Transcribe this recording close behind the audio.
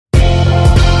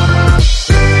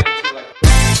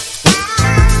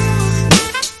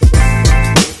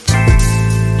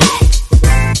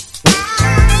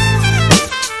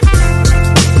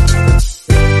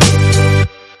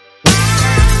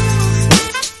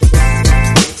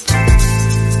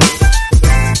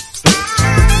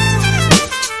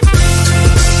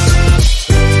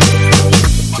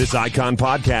This Icon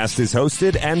podcast is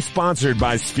hosted and sponsored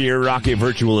by Sphere Rocket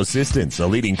Virtual Assistants, a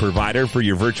leading provider for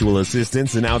your virtual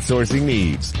assistants and outsourcing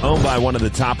needs. Owned by one of the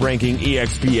top-ranking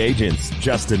EXP agents,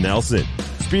 Justin Nelson.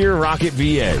 Sphere Rocket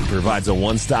VA provides a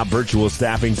one-stop virtual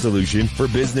staffing solution for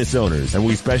business owners, and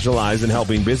we specialize in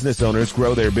helping business owners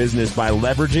grow their business by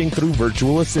leveraging through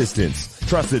virtual assistants.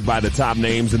 Trusted by the top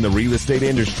names in the real estate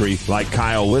industry like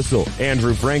Kyle Whistle,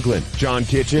 Andrew Franklin, John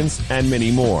Kitchens, and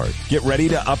many more. Get ready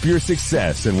to up your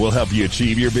success and we'll help you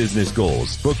achieve your business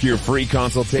goals. Book your free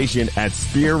consultation at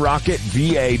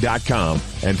sphererocketva.com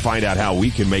and find out how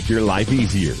we can make your life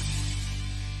easier.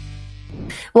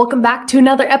 Welcome back to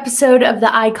another episode of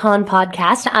the Icon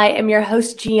Podcast. I am your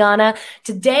host, Gianna.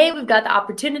 Today, we've got the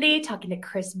opportunity talking to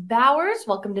Chris Bowers.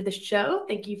 Welcome to the show.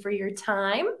 Thank you for your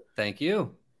time. Thank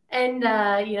you. And,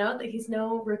 he's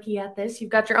no rookie at this. You've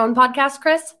got your own podcast,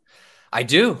 Chris? I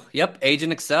do. Yep.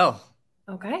 Agent Excel.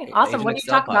 Okay. Awesome. Agent what do you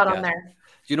Excel talk about podcast. on there?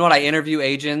 You know what? I interview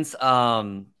agents,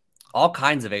 all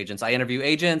kinds of agents. I interview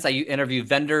agents. I interview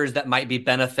vendors that might be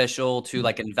beneficial to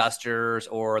like investors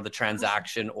or the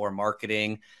transaction or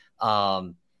marketing.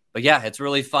 But yeah, it's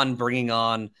really fun bringing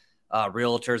on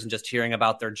realtors and just hearing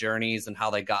about their journeys and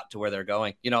how they got to where they're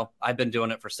going. You know, I've been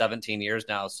doing it for 17 years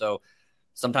now. So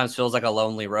sometimes feels like a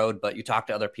lonely road, but you talk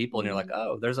to other people and you're like,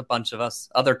 oh, there's a bunch of us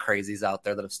other crazies out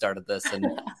there that have started this and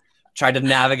tried to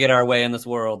navigate our way in this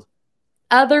world.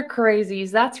 Other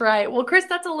crazies. That's right. Well, Chris,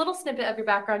 that's a little snippet of your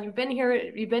background. You've been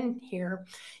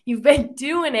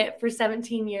doing it for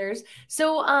 17 years.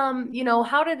 So,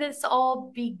 how did this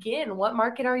all begin? What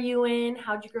market are you in?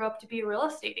 How'd you grow up to be a real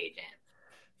estate agent?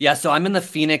 Yeah. So I'm in the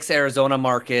Phoenix, Arizona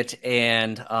market,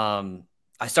 and,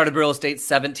 I started real estate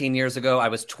 17 years ago. I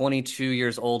was 22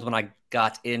 years old when I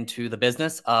got into the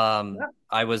business.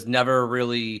 I was never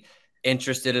really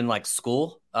interested in like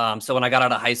school. So when I got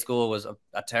out of high school, it was a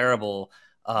terrible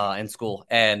in school.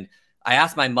 And I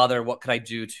asked my mother, what could I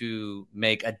do to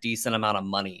make a decent amount of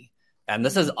money? And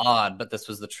this is odd, but this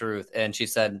was the truth. And she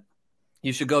said,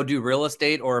 you should go do real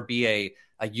estate or be a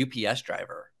UPS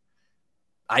driver.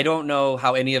 I don't know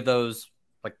how any of those,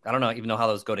 I don't even know how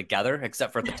those go together,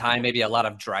 except for at the time, maybe a lot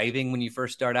of driving when you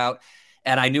first start out.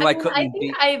 And I knew I couldn't.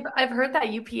 I've heard that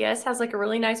UPS has like a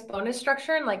really nice bonus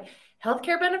structure and like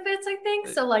healthcare benefits, I think.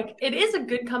 So like it is a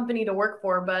good company to work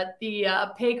for, but the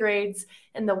pay grades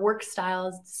and the work style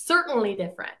is certainly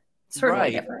different.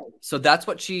 Different. So that's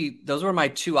what those were my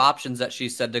two options that she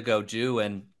said to go do.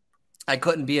 And I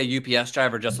couldn't be a UPS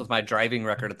driver just with my driving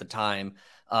record at the time,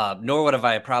 nor would have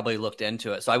I probably looked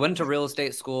into it. So I went to real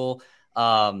estate school,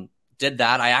 did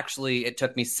that. It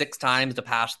took me 6 times to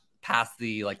pass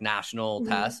the like national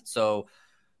test. So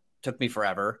took me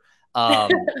forever.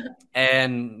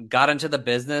 And got into the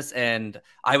business, and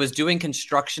I was doing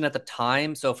construction at the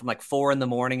time. So from like 4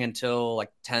 a.m. until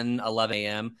like 10, 11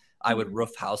 a.m., I would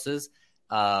roof houses.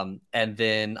 And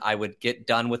then I would get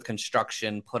done with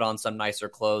construction, put on some nicer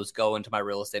clothes, go into my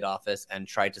real estate office and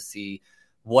try to see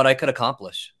what I could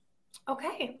accomplish.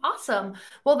 Okay, awesome.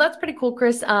 Well, that's pretty cool,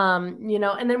 Chris. And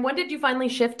then when did you finally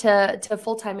shift to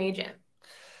full-time agent?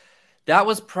 That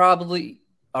was probably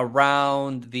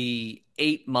around the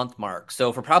 8-month mark.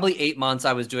 So for probably 8 months,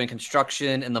 I was doing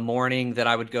construction in the morning, then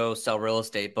I would go sell real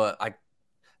estate. But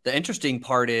the interesting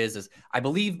part is I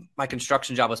believe my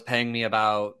construction job was paying me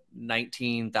about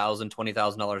 $19,000,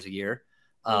 $20,000 a year.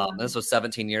 This was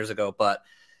 17 years ago,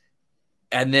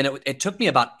 and then it took me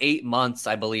about 8 months,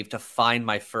 I believe, to find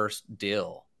my first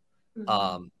deal.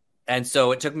 And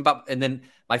so it took me and then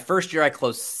my first year I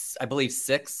closed, I believe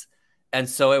 6. And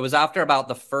so it was after about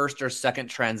the first or second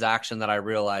transaction that I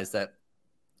realized that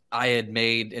I had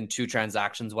made in 2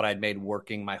 transactions what I'd made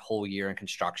working my whole year in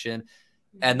construction.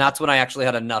 And that's when I actually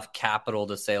had enough capital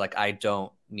to say, like, I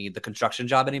don't need the construction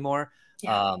job anymore.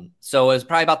 Yeah. So it was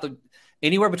probably about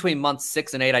anywhere between months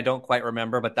 6 and 8. I don't quite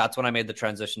remember, but that's when I made the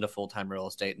transition to full-time real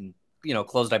estate and,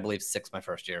 closed, I believe, 6 my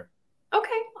first year.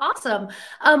 Okay, awesome.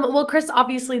 Well, Chris,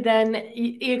 obviously then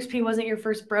EXP wasn't your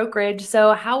first brokerage.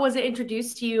 So how was it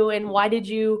introduced to you and why did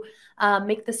you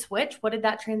make the switch? What did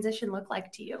that transition look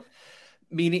like to you?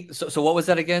 Meaning, so what was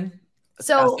that again?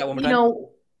 So,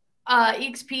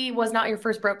 EXP was not your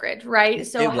first brokerage, right?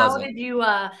 So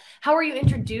how were you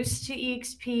introduced to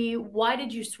EXP? Why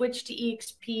did you switch to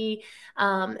EXP?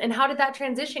 And how did that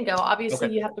transition go?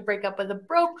 Obviously you have to break up with a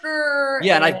broker.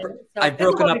 Yeah. I've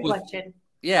broken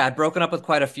up with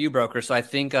quite a few brokers. So I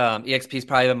think EXP is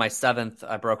probably my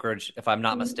 7th brokerage, if I'm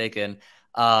not mistaken.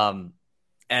 And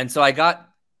so I got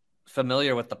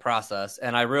familiar with the process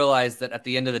and I realized that at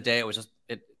the end of the day, it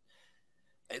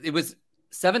was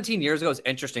 17 years ago. It was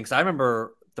interesting because I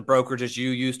remember the brokerages you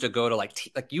used to go to,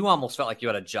 like you almost felt like you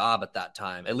had a job at that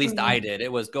time. At least I did.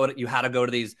 It was you had to go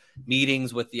to these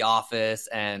meetings with the office,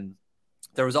 and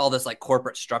there was all this like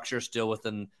corporate structure still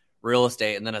within real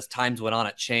estate. And then as times went on,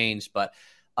 it changed. But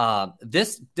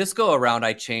this go around,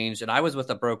 I changed, and I was with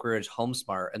a brokerage,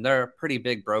 HomeSmart, and they're a pretty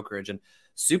big brokerage and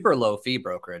super low fee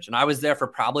brokerage. And I was there for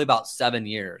probably about 7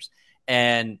 years.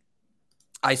 And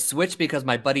I switched because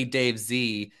my buddy Dave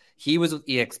Z, he was with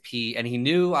EXP, and he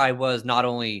knew I was not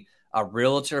only a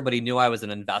realtor, but he knew I was an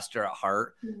investor at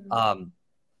heart.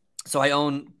 So I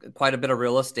own quite a bit of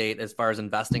real estate as far as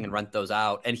investing and rent those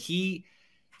out. And he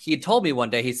had told me one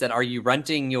day, he said, are you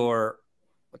renting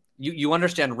you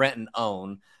understand rent and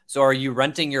own. So are you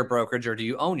renting your brokerage or do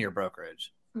you own your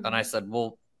brokerage? And I said,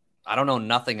 well, I don't know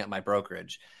nothing at my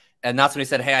brokerage. And that's when he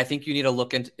said, hey, I think you need to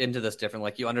look into this different.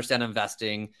 Like, you understand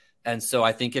investing. And so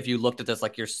I think if you looked at this,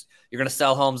 like you're going to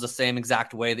sell homes the same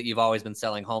exact way that you've always been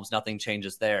selling homes, nothing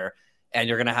changes there. And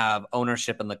you're going to have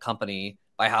ownership in the company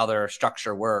by how their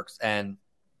structure works. And,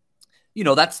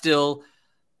 that still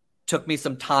took me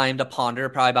some time to ponder,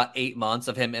 probably about 8 months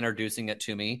of him introducing it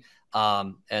to me.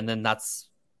 And then that's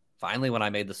finally when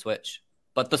I made the switch.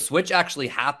 But the switch actually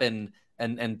happened.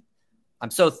 And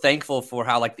I'm so thankful for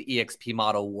how like the EXP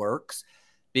model works,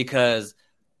 because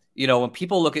when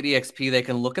people look at EXP, they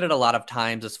can look at it a lot of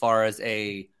times as far as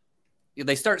they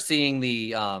start seeing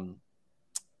the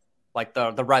like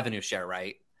the revenue share,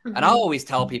 right? And I'll always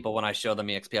tell people when I show them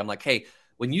EXP, I'm like, hey,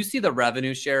 when you see the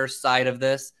revenue share side of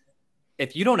this,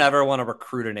 if you don't ever want to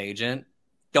recruit an agent,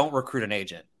 don't recruit an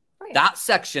agent. Right. That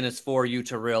section is for you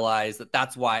to realize that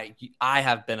that's why I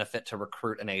have benefit to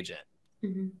recruit an agent.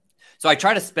 So I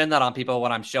try to spin that on people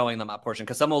when I'm showing them that portion,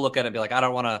 because some will look at it and be like, I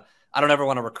don't ever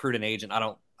want to recruit an agent. I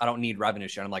don't need revenue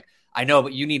share. And I'm like, I know,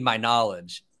 but you need my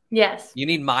knowledge. Yes. You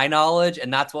need my knowledge.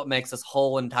 And that's what makes this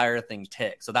whole entire thing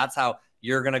tick. So that's how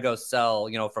you're going to go sell,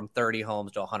 from 30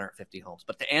 homes to 150 homes.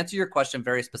 But to answer your question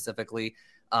very specifically,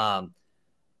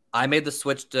 I made the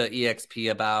switch to EXP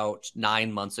about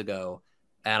 9 months ago.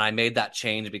 And I made that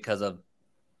change because of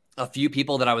a few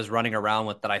people that I was running around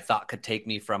with that I thought could take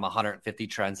me from 150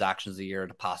 transactions a year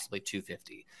to possibly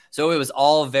 250. So it was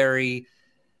all very,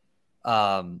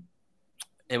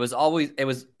 it was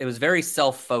very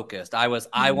self-focused.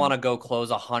 I want to go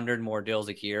close 100 more deals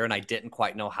a year, and I didn't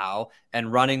quite know how.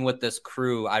 And running with this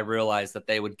crew, I realized that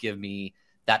they would give me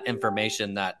that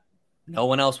information that no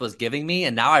one else was giving me.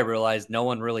 And now I realize no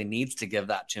one really needs to give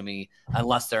that to me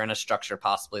unless they're in a structure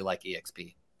possibly like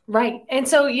EXP. Right. And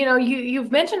so,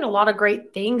 you've mentioned a lot of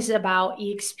great things about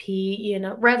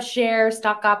EXP, rev share,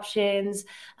 stock options.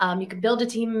 You can build a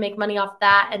team and make money off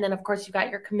that. And then, of course, you got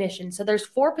your commission. So there's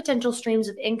 4 potential streams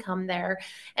of income there.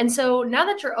 And so now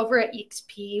that you're over at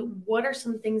EXP, what are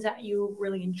some things that you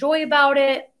really enjoy about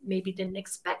it, maybe didn't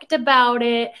expect about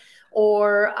it,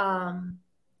 or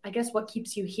I guess what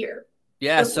keeps you here?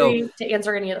 Yeah. So to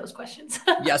answer any of those questions.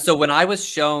 Yeah. So when I was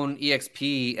shown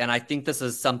EXP, and I think this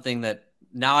is something that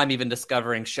now I'm even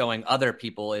discovering showing other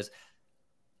people, is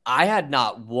I had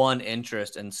not one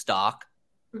interest in stock.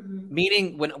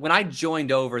 Meaning when I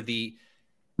joined over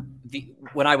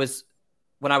when I was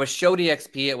showed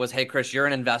EXP, it was, hey, Chris, you're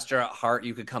an investor at heart.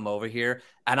 You could come over here.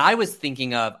 And I was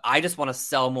thinking of, I just want to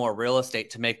sell more real estate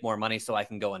to make more money so I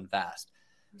can go invest.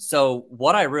 So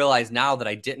what I realize now that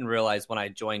I didn't realize when I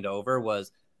joined over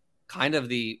was kind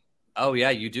of oh yeah,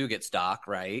 you do get stock,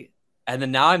 right? And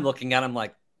then now I'm looking at them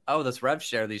like, oh, this rev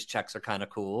share, these checks are kind of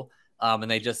cool. And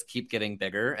they just keep getting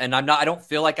bigger. And I don't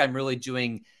feel like I'm really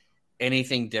doing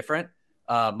anything different.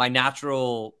 My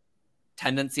natural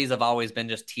tendencies have always been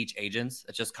just teach agents.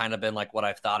 It's just kind of been like what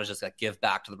I've thought is just like give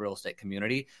back to the real estate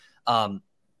community. So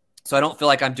I don't feel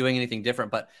like I'm doing anything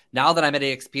different. But now that I'm at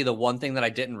EXP, the one thing that I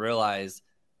didn't realize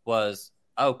was,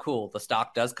 oh, cool, the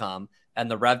stock does come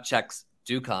and the rev checks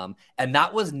do come. And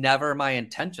that was never my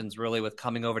intentions really with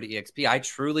coming over to EXP. I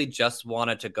truly just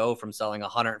wanted to go from selling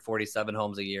 147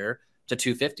 homes a year to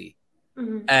 250.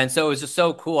 And so it was just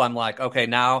so cool. I'm like, okay,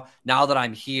 now that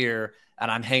I'm here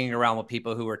and I'm hanging around with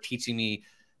people who are teaching me,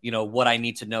 what I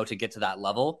need to know to get to that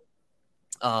level.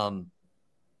 Like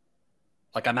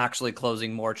I'm actually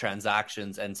closing more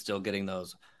transactions and still getting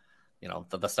those,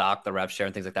 the stock, the rev share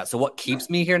and things like that. So what keeps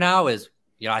me here now is,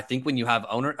 I think when you have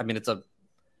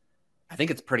I think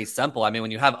it's pretty simple. I mean,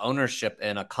 when you have ownership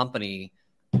in a company,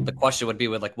 the question would be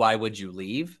why would you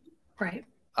leave? Right.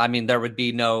 I mean, there would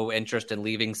be no interest in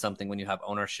leaving something when you have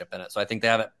ownership in it. So I think they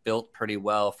have it built pretty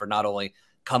well for not only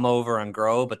come over and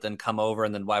grow, but then come over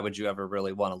and then why would you ever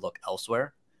really want to look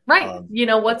elsewhere? Right.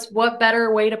 What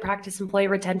better way to practice employee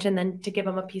retention than to give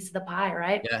them a piece of the pie,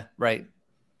 right? Yeah, right.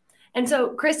 And so,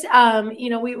 Chris,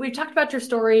 we've talked about your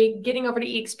story, getting over to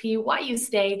EXP, why you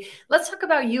stay. Let's talk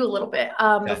about you a little bit.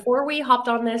 Okay. Before we hopped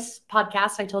on this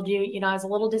podcast, I told you, I was a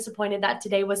little disappointed that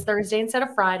today was Thursday instead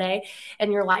of Friday.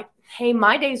 And you're like, hey,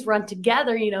 my days run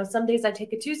together. Some days I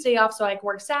take a Tuesday off so I can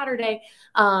work Saturday.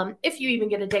 If you even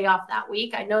get a day off that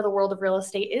week. I know the world of real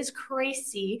estate is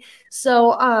crazy.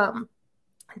 So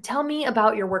tell me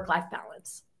about your work-life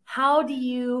balance. How do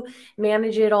you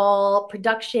manage it all,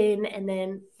 production and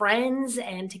then friends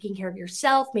and taking care of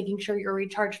yourself, making sure you're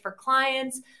recharged for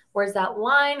clients? Where's that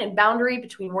line and boundary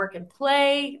between work and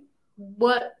play?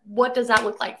 What does that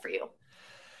look like for you?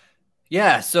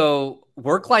 Yeah, so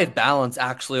work-life balance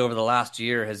actually over the last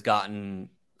year has gotten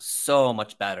so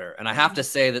much better. And I have to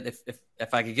say that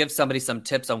if I could give somebody some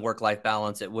tips on work-life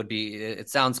balance, it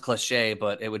sounds cliche,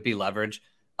 but it would be leverage.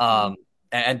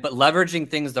 But leveraging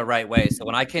things the right way. So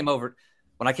when I came over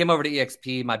to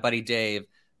EXP, my buddy Dave,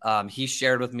 he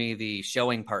shared with me the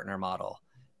showing partner model.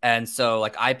 And so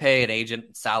like I pay an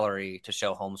agent salary to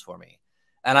show homes for me.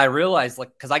 And I realized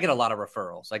because I get a lot of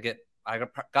referrals. I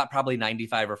got probably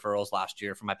 95 referrals last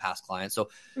year from my past clients. So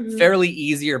fairly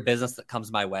easier business that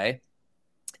comes my way.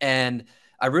 And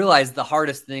I realized the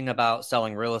hardest thing about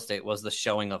selling real estate was the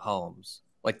showing of homes.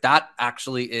 Like that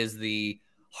actually is the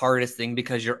hardest thing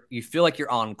because you feel like you're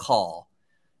on call.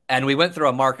 And we went through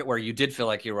a market where you did feel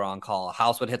like you were on call. A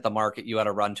house would hit the market, you had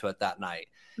to run to it that night.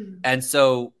 And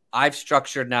so I've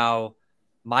structured now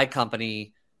my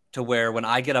company to where when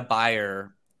I get a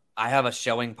buyer, I have a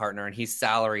showing partner and he's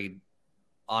salaried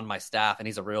on my staff and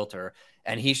he's a realtor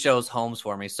and he shows homes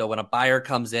for me. So when a buyer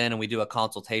comes in and we do a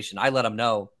consultation, I let them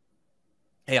know,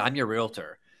 hey, I'm your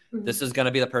realtor. This is going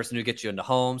to be the person who gets you into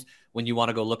homes. When you want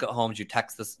to go look at homes, you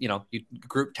text this, you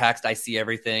group text, I see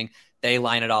everything. They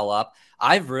line it all up.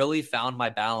 I've really found my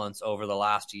balance over the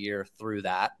last year through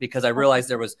that because I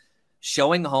realized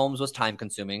showing homes was time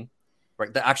consuming,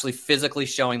 right? Actually physically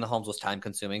showing the homes was time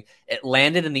consuming. It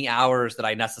landed in the hours that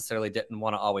I necessarily didn't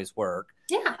want to always work.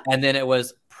 Yeah. And then it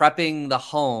was prepping the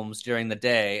homes during the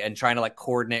day and trying to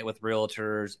coordinate with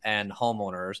realtors and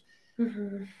homeowners.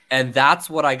 And that's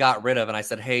what I got rid of. And I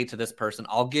said, hey, to this person,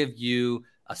 I'll give you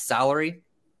a salary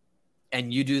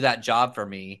and you do that job for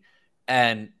me.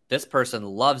 And this person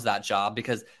loves that job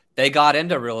because they got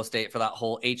into real estate for that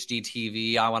whole HD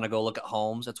TV. I want to go look at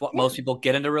homes. It's what most people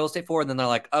get into real estate for. And then they're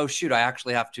like, oh, shoot, I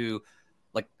actually have to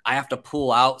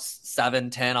pull out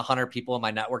 7, 10, 100 people in my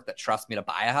network that trust me to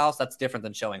buy a house. That's different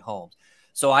than showing homes.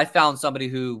 So I found somebody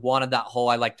who wanted that whole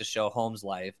I like to show homes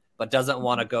life, but doesn't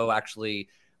want to go actually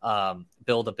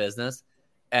build a business.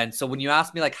 And so when you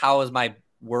ask me how is my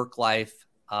work-life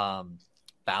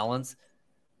balance,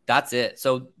 that's it.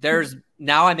 So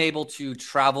now I'm able to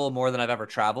travel more than I've ever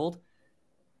traveled,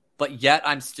 but yet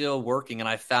I'm still working. And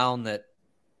I found that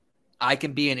I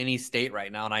can be in any state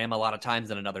right now. And I am a lot of times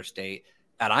in another state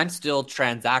and I'm still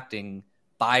transacting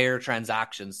buyer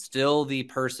transactions, still the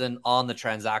person on the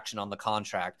transaction on the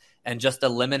contract, and just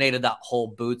eliminated that whole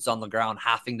boots on the ground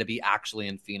having to be actually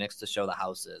in Phoenix to show the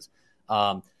houses.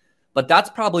 But that's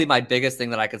probably my biggest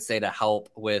thing that I could say to help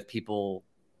with people.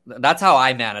 That's how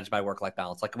I manage my work-life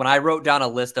balance. When I wrote down a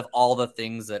list of all the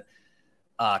things that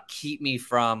keep me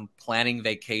from planning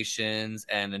vacations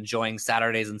and enjoying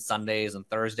Saturdays and Sundays and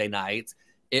Thursday nights,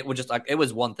 it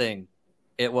was one thing.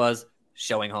 It was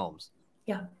showing homes.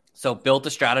 Yeah. So built a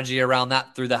strategy around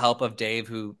that through the help of Dave,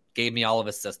 who gave me all of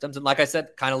his systems. And like I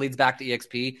said, kind of leads back to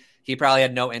EXP. He probably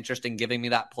had no interest in giving me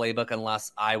that playbook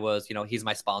unless I was, he's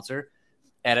my sponsor.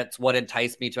 And it's what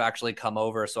enticed me to actually come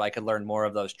over so I could learn more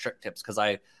of those trick tips. Because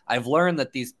I've learned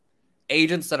that these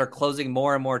agents that are closing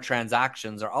more and more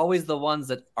transactions are always the ones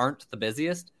that aren't the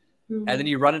busiest. And then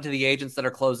you run into the agents that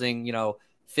are closing,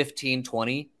 15,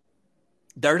 20.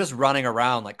 They're just running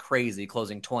around like crazy,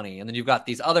 closing 20. And then you've got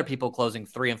these other people closing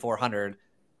 300 and 400.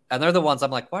 And they're the ones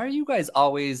I'm like, why are you guys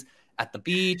always at the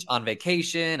beach, on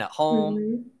vacation, at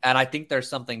home? And I think there's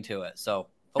something to it. So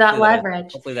that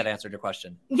leverage. Hopefully that answered your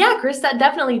question. Yeah, Chris, that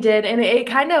definitely did. And it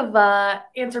kind of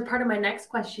answered part of my next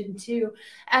question too,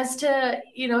 as to,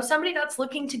 somebody that's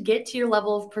looking to get to your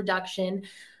level of production.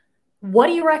 What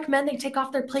do you recommend they take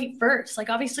off their plate first?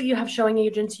 Obviously you have showing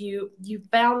agents, you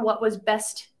found what was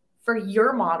best for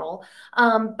your model.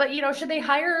 But should they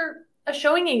hire a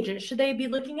showing agent? Should they be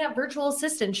looking at virtual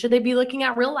assistants? Should they be looking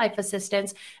at real life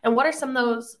assistants? And what are some of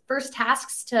those first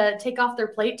tasks to take off their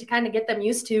plate to kind of get them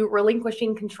used to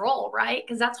relinquishing control, right?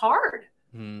 Because that's hard.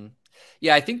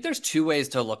 Yeah, I think there's two ways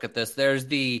to look at this. There's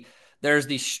the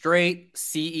straight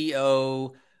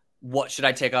CEO, what should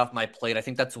I take off my plate? I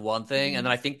think that's one thing. And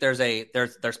then I think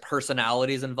there's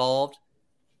personalities involved.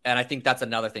 And I think that's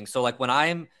another thing. So when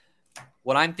I'm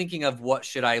when I'm thinking of what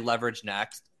should I leverage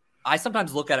next, I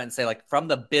sometimes look at it and say, like, from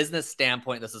the business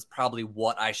standpoint, this is probably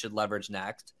what I should leverage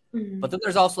next. But then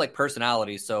there's also like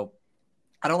personality. So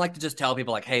I don't like to just tell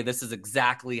people like, hey, this is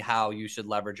exactly how you should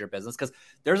leverage your business, because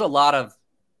there's a lot of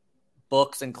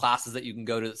books and classes that you can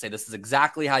go to that say this is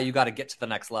exactly how you got to get to the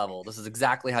next level. This is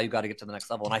exactly how you got to get to the next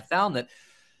level. And I found that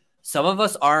some of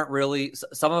us are introverted,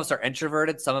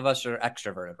 some of us are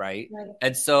extroverted, right?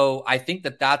 And so I think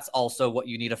that that's also what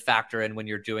you need to factor in when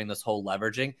you're doing this whole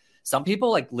leveraging. Some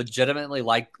people like legitimately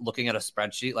like looking at a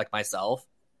spreadsheet, like myself.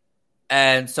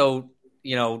 And so,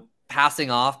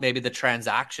 passing off maybe the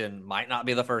transaction might not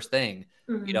be the first thing.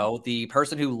 The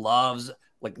person who loves,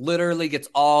 like, literally gets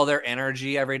all their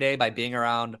energy every day by being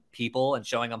around people and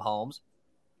showing them homes,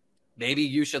 maybe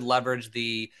you should leverage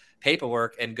the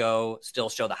paperwork and go still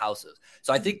show the houses.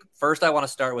 So I think first I want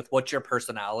to start with, what's your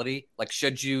personality? Like,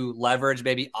 should you leverage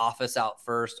maybe office out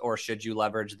first, or should you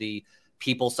leverage the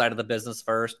people side of the business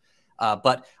first?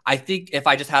 But I think if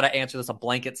I just had to answer this a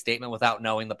blanket statement without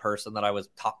knowing the person that I was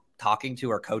talking to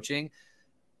or coaching,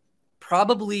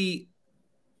 probably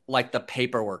like the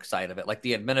paperwork side of it, like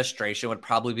the administration would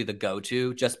probably be the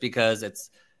go-to, just because it's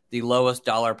the lowest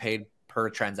dollar paid per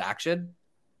transaction.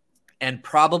 And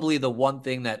probably the one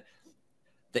thing that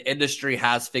the industry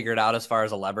has figured out as far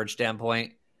as a leverage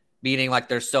standpoint, meaning like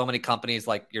there's so many companies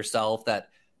like yourself that,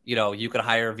 you could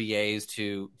hire VAs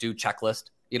to do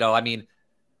checklist. I mean,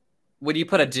 when you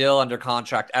put a deal under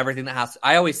contract, everything that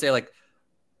I always say, like,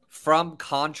 from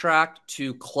contract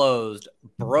to closed,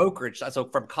 brokerage. So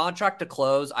from contract to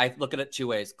close, I look at it two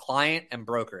ways: client and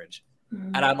brokerage.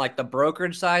 And I'm like, the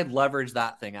brokerage side, leverage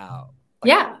that thing out.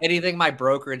 Like, anything my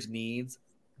brokerage needs,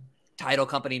 title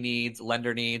company needs,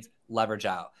 lender needs, leverage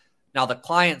out. Now, the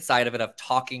client side of it, of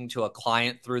talking to a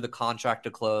client through the contract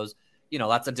to close,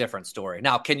 that's a different story.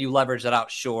 Now, can you leverage that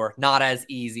out? Sure. Not as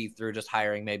easy through just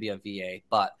hiring maybe a VA.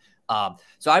 But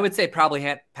so I would say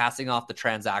probably passing off the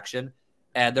transaction.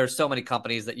 And there's so many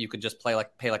companies that you could just pay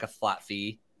like a flat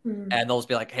fee. And they'll just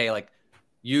be like, hey, like,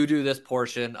 you do this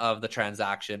portion of the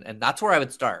transaction. And that's where I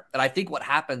would start. And I think what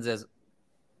happens is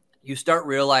you start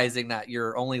realizing that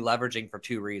you're only leveraging for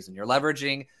two reasons. You're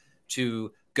leveraging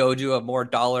to go do a more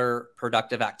dollar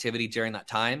productive activity during that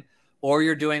time, or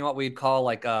you're doing what we'd call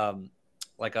like a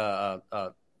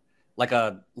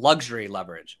luxury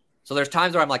leverage. So there's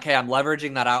times where I'm like, hey, I'm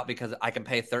leveraging that out because I can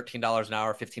pay $13 an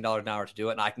hour, $15 an hour to do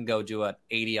it, and I can go do an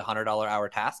 $80, $100 hour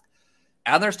task.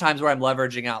 And there's times where I'm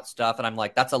leveraging out stuff and I'm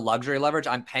like, that's a luxury leverage.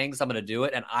 I'm paying someone to do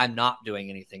it and I'm not doing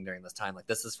anything during this time. Like,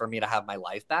 this is for me to have my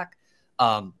life back.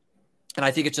 And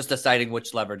I think it's just deciding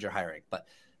which leverage you're hiring. But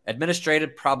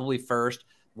administrative probably first.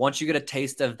 Once you get a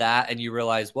taste of that and you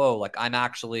realize, whoa, like, I'm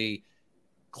actually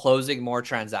closing more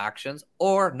transactions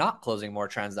or not closing more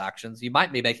transactions, you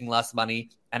might be making less money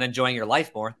and enjoying your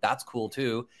life more. That's cool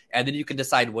too. And then you can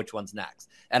decide which one's next.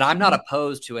 And I'm not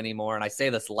opposed to anymore, and I say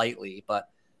this lightly, but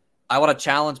I want to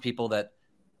challenge people that,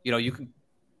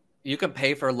 you can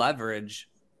pay for leverage,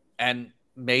 and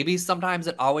maybe sometimes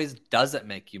it always doesn't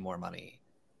make you more money.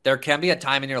 There can be a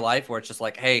time in your life where it's just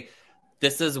like, hey,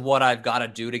 this is what I've got to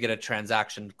do to get a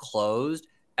transaction closed,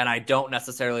 and I don't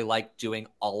necessarily like doing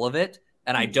all of it,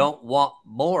 and I don't want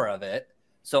more of it.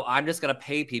 So I'm just going to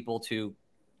pay people to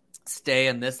stay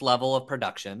in this level of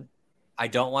production. I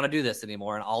don't want to do this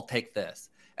anymore, and I'll take this.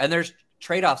 And there's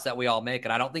trade-offs that we all make,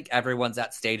 and I don't think everyone's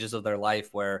at stages of their life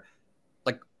where,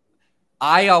 like,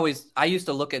 I used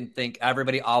to look and think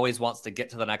everybody always wants to get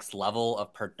to the next level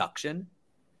of production.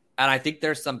 And I think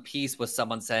there's some piece with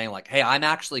someone saying, like, hey, I'm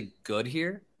actually good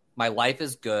here. My life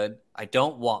is good. I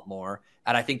don't want more.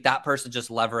 And I think that person's just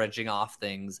leveraging off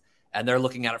things, and they're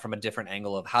looking at it from a different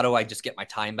angle of, how do I just get my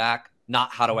time back?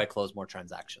 Not how do I close more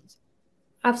transactions?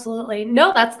 Absolutely.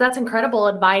 No, that's incredible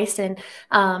advice. And,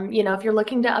 if you're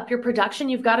looking to up your production,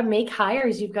 you've got to make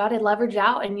hires, you've got to leverage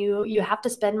out, and you have to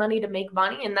spend money to make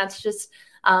money. And that's just,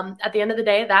 at the end of the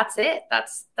day, that's it.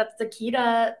 That's the key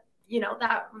to,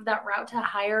 that route to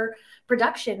higher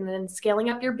production and scaling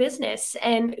up your business.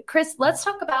 And Chris, let's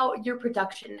talk about your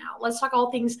production now. Let's talk all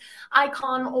things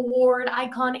Icon Award,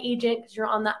 Icon Agent, because you're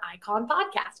on the Icon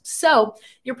podcast. So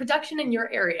your production in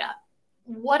your area,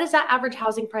 what does that average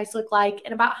housing price look like?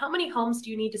 And about how many homes do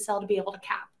you need to sell to be able to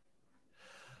cap?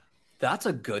 That's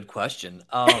a good question.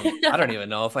 I don't even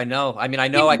know if I know. I mean, I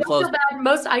know I closed.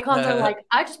 Most icons are like,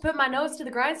 I just put my nose to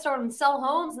the grindstone and sell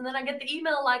homes, and then I get the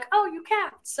email like, "Oh, you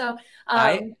capped." So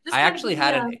I actually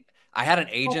had an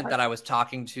agent that I was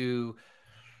talking to.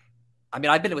 I mean,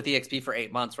 I've been with EXP for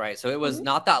 8 months, right? So it was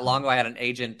not that long ago. I had an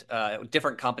agent,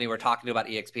 different company. We're talking to about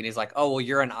EXP, and he's like, "Oh, well,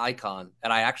 you're an icon."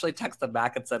 And I actually texted him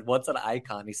back and said, "What's an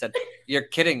icon?" He said, "You're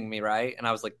kidding me, right?" And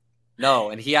I was like,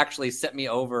 No, and he actually sent me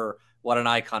over what an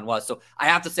icon was. So I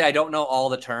have to say, I don't know all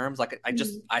the terms. Like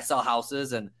I sell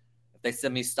houses, and if they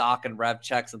send me stock and rev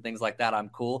checks and things like that, I'm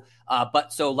cool.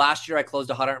 But so last year I closed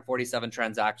 147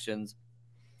 transactions.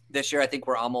 This year, I think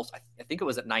we're almost, I think it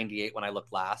was at 98 when I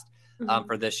looked last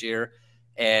for this year.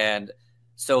 And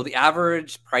so the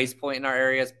average price point in our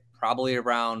area is probably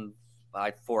around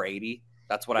 480.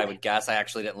 That's what I would guess. I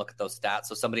actually didn't look at those stats.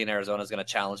 So somebody in Arizona is going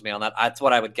to challenge me on that. That's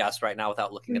what I would guess right now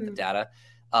without looking at the data.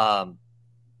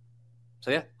 So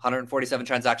yeah, 147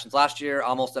 transactions last year,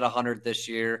 almost at 100 this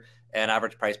year, and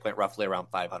average price point roughly around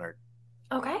 500.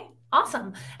 Okay,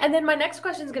 awesome. And then my next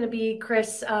question is going to be,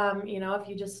 Chris, if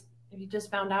you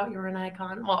just found out you're an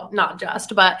icon, well, not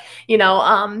just, but,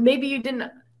 maybe you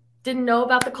didn't know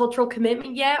about the cultural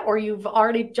commitment yet, or you've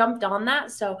already jumped on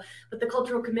that. So with the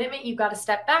cultural commitment, you've got to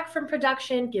step back from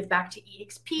production, give back to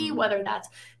EXP, whether that's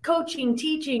coaching,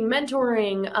 teaching,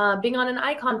 mentoring, being on an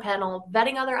icon panel,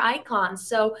 vetting other icons.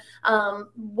 So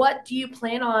what do you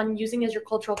plan on using as your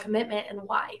cultural commitment, and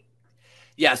why?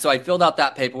 Yeah, so I filled out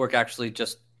that paperwork actually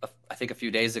just I think a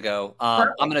few days ago.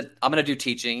 I'm gonna do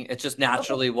teaching. It's just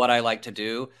naturally what I like to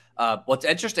do. What's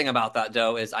interesting about that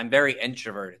though is I'm very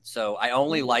introverted, so I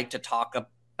only like to talk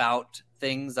about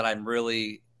things that I'm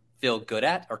really feel good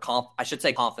at, or I should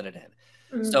say confident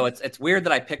in. So it's weird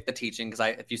that I picked the teaching,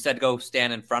 because if you said go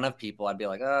stand in front of people, I'd be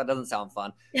like, oh, it doesn't sound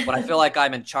fun. But I feel like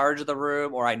I'm in charge of the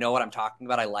room, or I know what I'm talking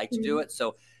about. I like to do it,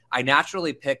 so I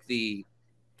naturally pick the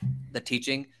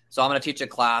teaching. So I'm going to teach a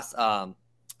class.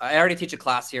 I already teach a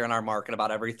class here in our market about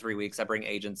every 3 weeks. I bring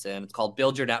agents in. It's called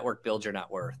Build Your Network, Build Your Net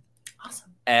Worth. Awesome.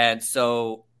 And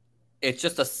so it's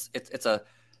just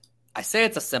I say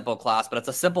it's a simple class, but it's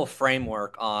a simple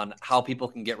framework on how people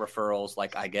can get referrals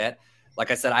like I get.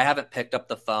 Like I said, I haven't picked up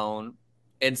the phone.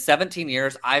 In 17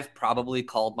 years, I've probably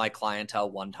called my clientele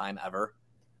one time ever.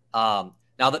 Now,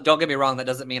 don't get me wrong. That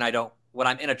doesn't mean when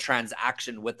I'm in a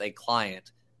transaction with a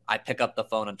client, I pick up the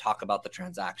phone and talk about the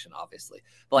transaction, obviously.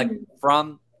 But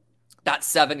from that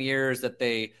 7 years that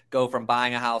they go from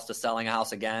buying a house to selling a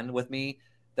house again with me,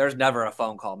 there's never a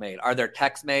phone call made. Are there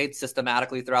texts made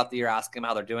systematically throughout the year asking them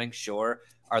how they're doing? Sure.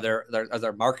 Are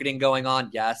there marketing going on?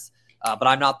 Yes. But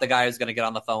I'm not the guy who's going to get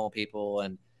on the phone with people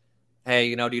and,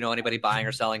 hey, do you know anybody buying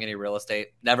or selling any real estate?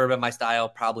 Never been my style.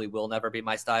 Probably will never be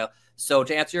my style. So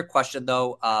to answer your question,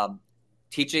 though,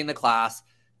 teaching the class,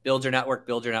 build your network,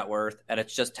 build your net worth. And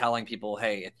it's just telling people,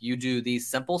 hey, if you do these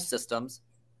simple systems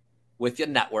with your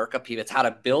network of people, it's how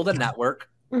to build a network,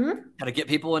 how to get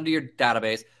people into your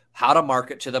database, how to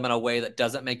market to them in a way that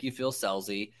doesn't make you feel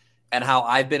salesy, and how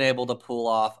I've been able to pull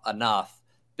off enough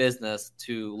business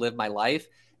to live my life.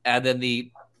 And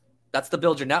then that's the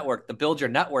build your network. The build your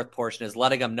net worth portion is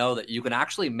letting them know that you can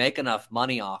actually make enough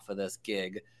money off of this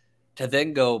gig to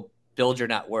then go build your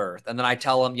net worth. And then I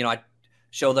tell them, I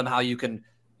show them how you can,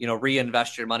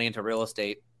 reinvest your money into real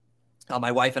estate.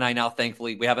 My wife and I now,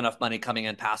 thankfully, we have enough money coming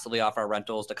in passively off our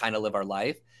rentals to kind of live our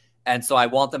life. And so I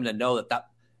want them to know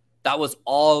that was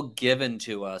all given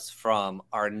to us from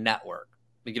our network.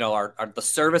 The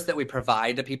service that we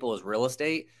provide to people is real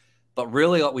estate. But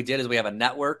really what we did is we have a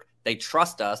network. They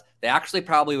trust us. They actually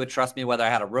probably would trust me whether I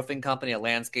had a roofing company, a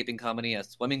landscaping company, a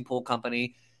swimming pool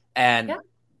company. And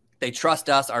they trust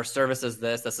us. Our service is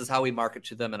this. This is how we market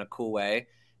to them in a cool way.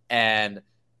 And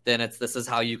then this is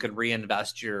how you can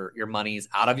reinvest your monies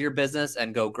out of your business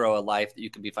and go grow a life that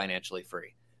you can be financially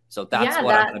free. So that's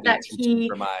what I'm going to be teaching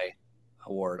for my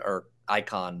award or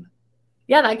icon.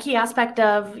 Yeah, that key aspect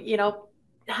of,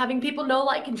 having people know,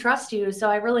 like, and trust you. So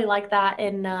I really like that.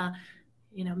 And,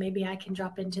 maybe I can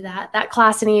drop into that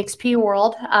class in EXP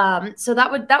world. So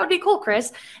that would be cool,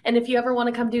 Chris. And if you ever want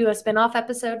to come do a spinoff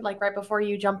episode, like right before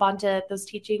you jump onto those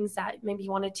teachings that maybe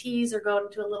you want to tease or go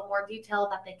into a little more detail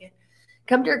that they can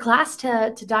come to your class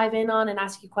to dive in on and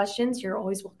ask you questions, you're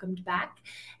always welcomed back.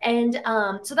 And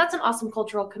so that's an awesome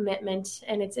cultural commitment.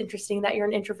 And it's interesting that you're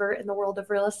an introvert in the world of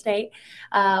real estate,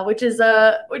 which is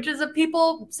a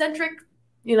people-centric,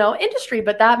 industry.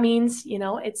 But that means,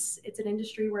 it's an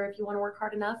industry where if you want to work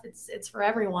hard enough, it's for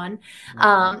everyone.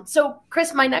 So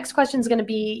Chris, my next question is going to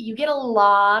be, you get a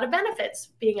lot of benefits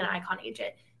being an icon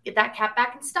agent. Get that cap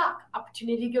back in stock,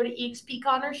 opportunity to go to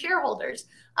EXPCon or shareholders.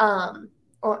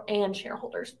 And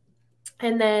shareholders.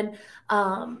 And then,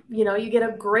 you get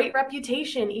a great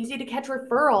reputation, easy to catch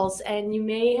referrals, and you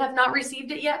may have not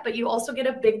received it yet, but you also get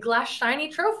a big glass shiny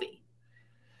trophy.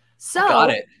 So I got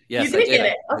it. Yes, you did get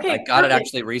it. Okay, I got it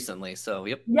actually recently. So,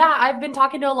 yep. Yeah, I've been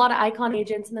talking to a lot of icon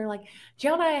agents, and they're like,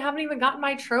 Gianna, I haven't even gotten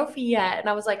my trophy yet. And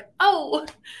I was like, oh,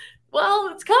 Well,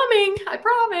 it's coming, I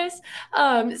promise.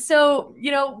 So,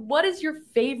 what is your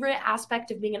favorite aspect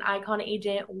of being an icon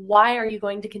agent? Why are you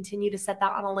going to continue to set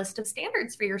that on a list of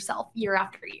standards for yourself year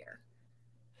after year?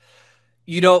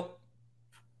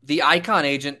 The icon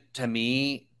agent to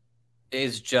me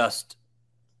is just,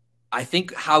 I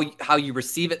think how you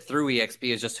receive it through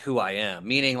EXP is just who I am.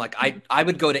 Meaning, like, I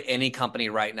would go to any company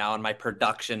right now and my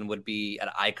production would be an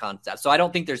icon staff. So I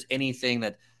don't think there's anything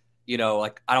that,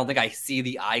 like, I don't think I see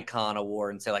the icon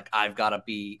award and say, like, I've got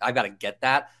to get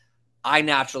that. I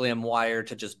naturally am wired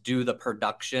to just do the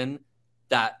production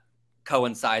that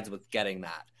coincides with getting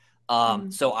that.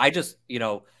 So I just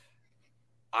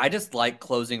like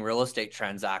closing real estate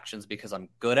transactions because I'm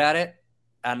good at it.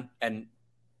 And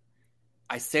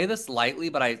I say this lightly,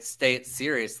 but I say it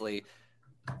seriously.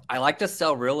 I like to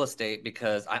sell real estate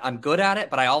because I'm good at it,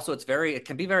 but it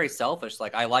can be very selfish.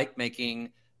 Like, I like making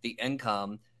the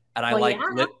income, and I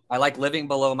like living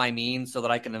below my means so that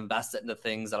I can invest it into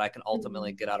things that I can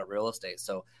ultimately get out of real estate.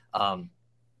 So,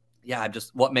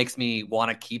 what makes me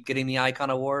want to keep getting the Icon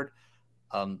Award.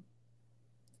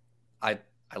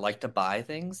 I like to buy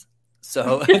things.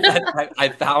 So I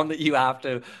found that you have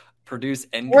to produce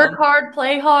income. Work hard,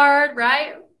 play hard,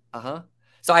 right?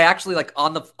 So I actually, like,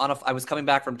 I was coming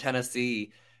back from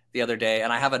Tennessee the other day,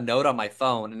 and I have a note on my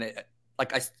phone, and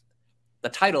the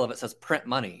title of it says "Print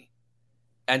Money,"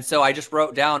 and so I just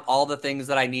wrote down all the things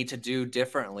that I need to do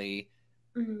differently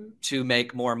to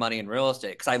make more money in real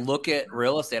estate. Because I look at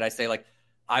real estate, I say, like,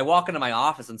 I walk into my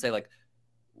office and say, like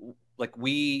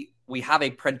we have a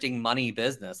printing money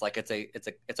business, like it's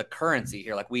a currency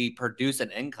here, like we produce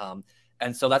an income.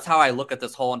 And so that's how I look at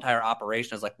this whole entire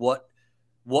operation, is like, what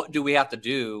do we have to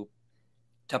do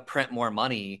to print more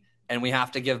money? And we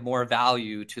have to give more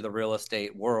value to the real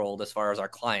estate world as far as our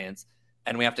clients.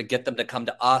 And we have to get them to come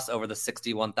to us over the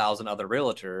 61,000 other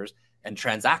realtors and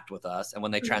transact with us. And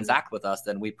when they transact with us,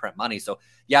 then we print money. So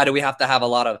do we have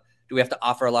to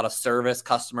offer a lot of service,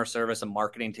 customer service and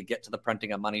marketing to get to the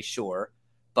printing of money? Sure.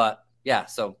 But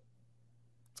so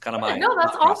it's kind of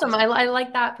that's awesome. I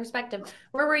like that perspective.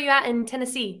 Where were you at in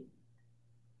Tennessee?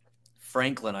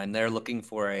 Franklin. I'm there looking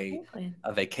for a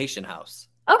vacation house.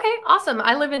 Okay, awesome.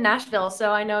 I live in Nashville,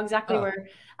 so I know exactly where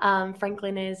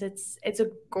Franklin is. It's a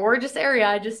gorgeous area.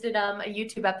 I just did a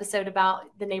YouTube episode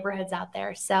about the neighborhoods out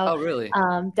there. So really?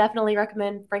 Definitely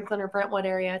recommend Franklin or Brentwood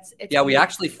area.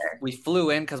 We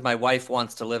flew in because my wife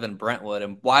wants to live in Brentwood,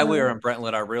 and while we were in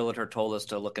Brentwood, our realtor told us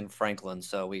to look in Franklin.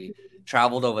 So we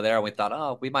traveled over there, and we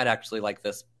thought, we might actually like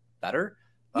this better.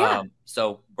 Yeah.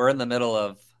 So we're in the middle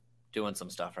of doing some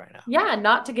stuff right now. Yeah,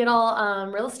 not to get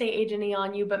all real estate agency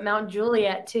on you, but Mount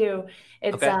Juliet too.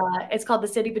 It's called the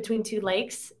City Between Two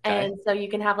Lakes, and so you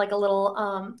can have like a little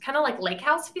kind of like lake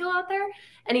house feel out there.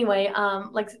 Anyway,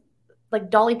 like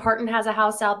Dolly Parton has a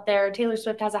house out there, Taylor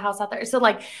Swift has a house out there. So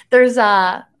like there's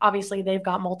obviously they've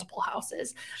got multiple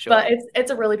houses, but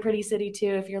it's a really pretty city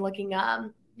too if you're looking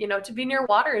to be near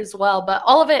water as well. But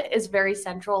all of it is very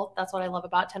central. That's what I love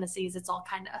about Tennessee, is it's all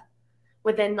kind of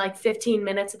within like 15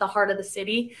 minutes at the heart of the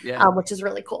city, which is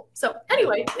really cool. So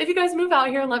anyway, if you guys move out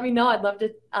here, let me know. I'd love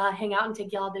to hang out and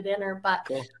take y'all to dinner. But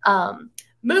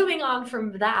moving on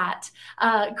from that,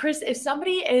 Chris, if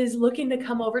somebody is looking to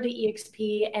come over to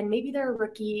EXP and maybe they're a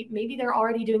rookie, maybe they're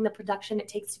already doing the production it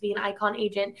takes to be an icon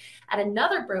agent at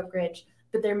another brokerage,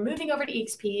 but they're moving over to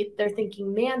EXP, they're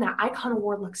thinking, man, that icon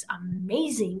award looks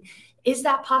amazing. Is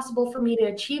that possible for me to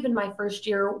achieve in my first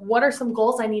year? What are some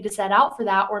goals I need to set out for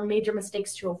that, or major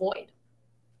mistakes to avoid?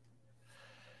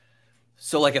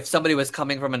 So like if somebody was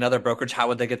coming from another brokerage, how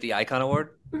would they get the icon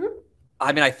award?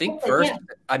 I mean, I think first,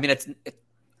 I mean, it's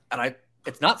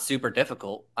not super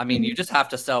difficult. I mean, you just have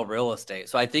to sell real estate.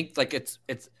 So I think like it's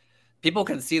people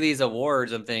can see these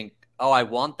awards and think, oh, I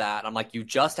want that. And I'm like, you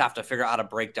just have to figure out how to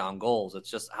break down goals. It's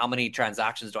just, how many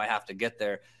transactions do I have to get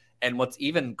there? And what's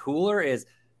even cooler is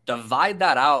divide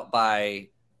that out by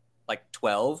like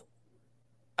 12.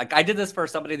 Like I did this for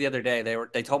somebody the other day.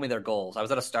 They told me their goals. I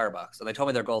was at a Starbucks and they told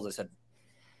me their goals. They said,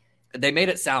 they made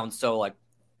it sound so like,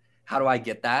 how do I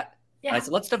get that? Yeah. And I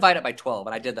said, let's divide it by 12.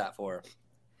 And I did that for her.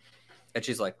 And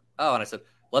she's like, oh, and I said,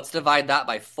 let's divide that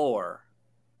by 4.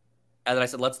 And then I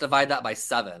said, let's divide that by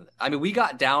 7. I mean, we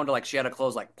got down to like, she had to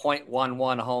close like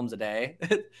 0.11 homes a day.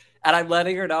 And I'm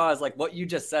letting her know, I was like, what you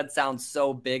just said sounds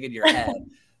so big in your head.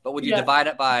 But when you divide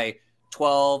it by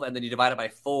 12 and then you divide it by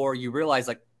 4, you realize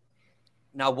like,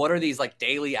 now what are these like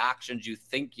daily actions you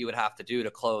think you would have to do to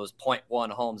close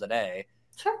 0.1 homes a day?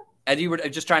 Sure. And you were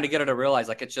just trying to get her to realize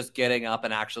like, it's just getting up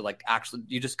and actually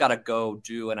you just got to go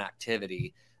do an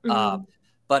activity.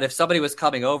 But if somebody was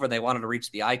coming over and they wanted to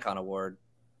reach the icon award,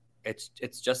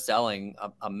 it's just selling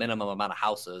a minimum amount of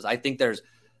houses. I think there's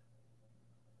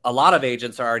a lot of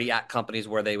agents are already at companies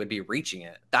where they would be reaching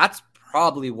it. That's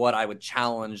probably what I would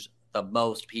challenge the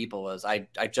most people is. I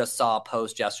just saw a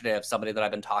post yesterday of somebody that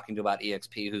I've been talking to about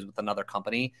EXP who's with another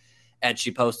company, and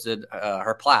she posted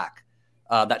her plaque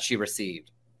that she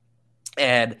received.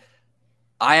 And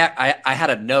I had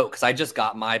a note because I just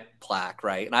got my plaque,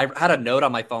 right? And I had a note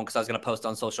on my phone because I was going to post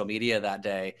on social media that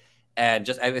day. And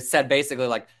it said basically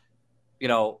like,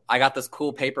 I got this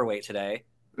cool paperweight today,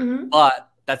 but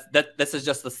this is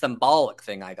just the symbolic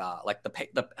thing I got. Like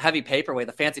the heavy paperweight,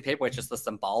 the fancy paperweight, just the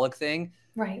symbolic thing.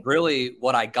 Right. Really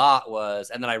what I got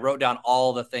was, and then I wrote down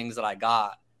all the things that I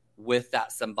got with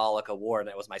that symbolic award. And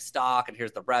it was my stock, and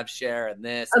here's the rev share and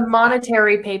this. A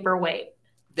monetary paperweight.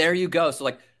 There you go. So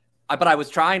but I was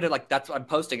trying to that's why I'm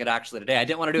posting it actually today. I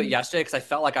didn't want to do it yesterday because I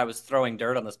felt like I was throwing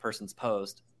dirt on this person's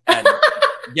post. And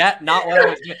yet not what I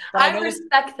was doing. I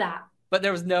respect that. But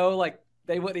there was no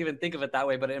they wouldn't even think of it that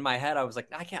way. But in my head, I was like,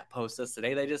 I can't post this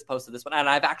today. They just posted this one. And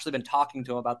I've actually been talking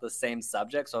to them about the same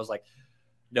subject. So I was like,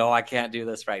 no, I can't do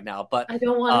this right now. But I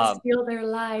don't want to steal their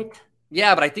light.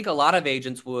 Yeah, but I think a lot of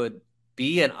agents would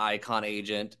be an icon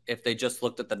agent if they just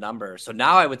looked at the numbers. So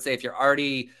now I would say if you're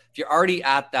already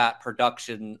at that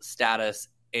production status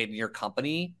in your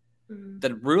company,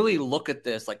 then really look at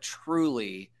this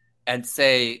truly and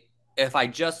say, if I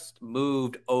just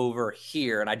moved over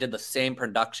here and I did the same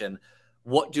production,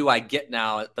 what do I get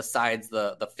now besides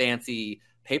the fancy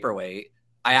paperweight?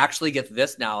 I actually get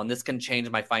this now, and this can change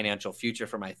my financial future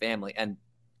for my family. And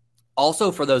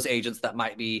also for those agents that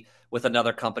might be with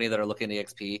another company that are looking at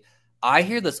EXP, I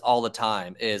hear this all the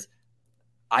time is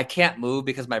I can't move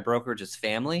because my brokerage is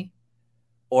family,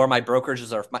 or my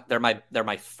brokerages they're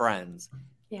my friends.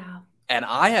 Yeah. And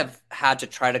I have had to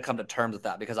try to come to terms with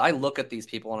that because I look at these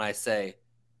people and I say,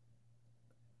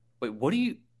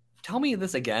 wait, tell me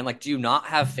this again? Do you not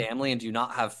have family and do you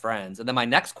not have friends? And then my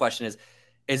next question is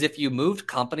if you moved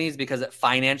companies because it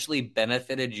financially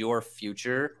benefited your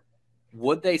future,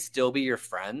 would they still be your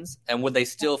friends? And would they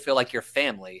still feel like your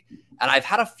family? And I've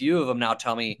had a few of them now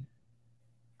tell me,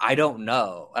 I don't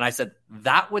know. And I said,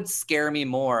 that would scare me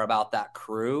more about that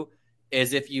crew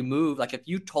is if you move, if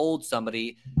you told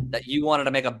somebody that you wanted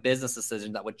to make a business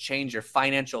decision that would change your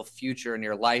financial future and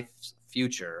your life's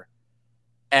future,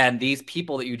 and these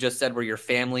people that you just said were your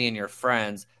family and your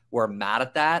friends were mad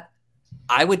at that,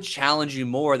 I would challenge you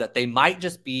more that they might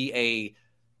just be a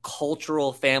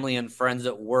cultural family and friends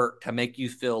at work to make you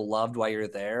feel loved while you're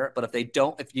there. But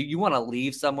if you want to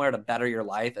leave somewhere to better your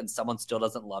life and someone still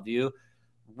doesn't love you,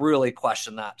 really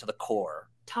question that to the core.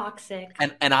 Toxic.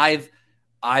 And I've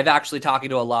actually talking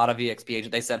to a lot of EXP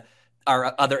agents. They said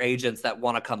are other agents that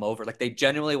want to come over. They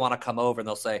genuinely want to come over and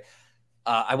they'll say,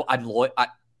 I'm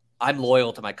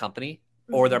loyal to my company,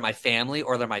 or they're my family,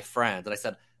 or they're my friends. And I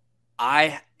said,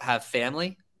 I have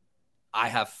family, I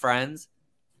have friends,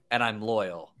 and I'm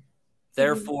loyal.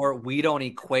 Therefore, we don't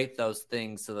equate those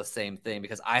things to the same thing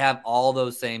because I have all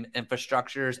those same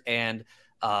infrastructures. And,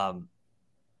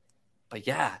 but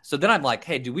yeah, so then I'm like,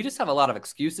 hey, do we just have a lot of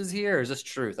excuses here, or is this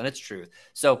truth? And it's truth.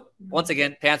 So once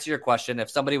again, to answer your question, if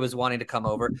somebody was wanting to come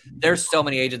over, there's so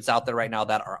many agents out there right now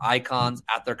that are icons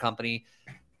at their company,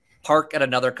 park at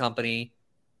another company,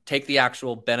 take the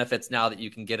actual benefits now that you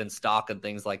can get in stock and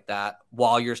things like that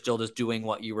while you're still just doing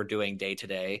what you were doing day to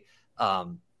day.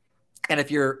 And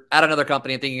if you're at another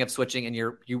company and thinking of switching and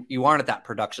you aren't at that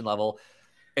production level,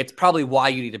 it's probably why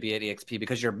you need to be at EXP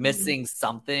because you're missing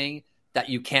something that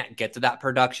you can't get to that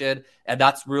production. And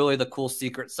that's really the cool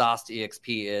secret sauce to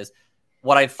EXP is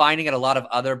what I'm finding at a lot of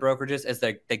other brokerages is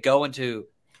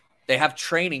they have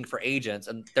training for agents,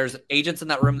 and there's agents in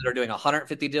that room that are doing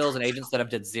 150 deals and agents that have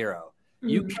did 0.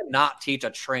 You cannot teach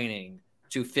a training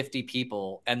to 50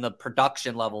 people and the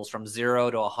production levels from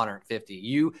 0 to 150.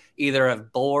 You either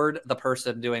have bored the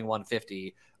person doing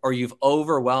 150 or you've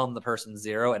overwhelmed the person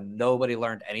 0 and nobody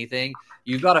learned anything.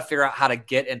 You've got to figure out how to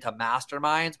get into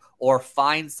masterminds or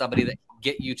find somebody that can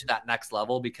get you to that next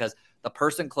level because the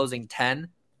person closing 10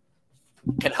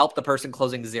 can help the person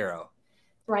closing 0.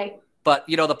 Right. But,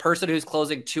 the person who's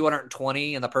closing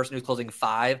 220 and the person who's closing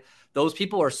 5, those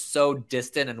people are so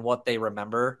distant in what they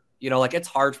remember. It's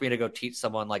hard for me to go teach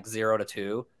someone 0 to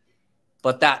 2,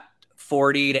 but that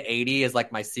 40 to 80 is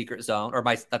my secret zone or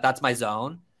that's my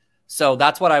zone. So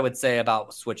that's what I would say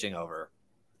about switching over.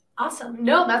 Awesome.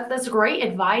 No, that's great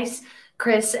advice,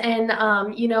 Chris. And,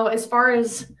 as far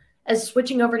as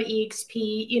switching over to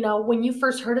EXP, when you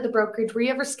first heard of the brokerage, were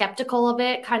you ever skeptical of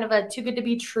it? Kind of a too good to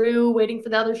be true, waiting for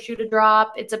the other shoe to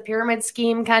drop? It's a pyramid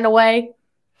scheme kind of way?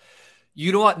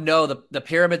 You know what? No, the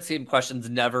pyramid scheme questions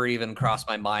never even crossed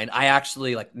my mind. I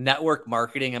actually like network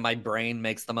marketing and my brain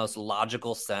makes the most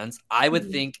logical sense. I would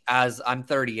think as I'm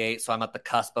 38, so I'm at the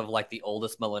cusp of like the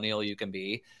oldest millennial you can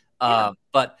be.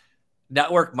 But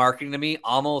network marketing to me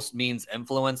almost means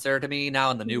influencer to me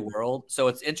now in the new world. So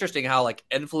it's interesting how like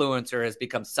influencer has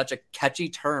become such a catchy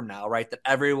term now, right? That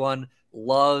everyone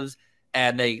loves.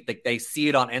 And they see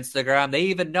it on Instagram. They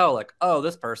even know like, oh,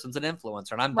 this person's an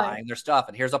influencer and I'm buying their stuff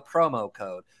and here's a promo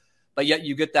code. But yet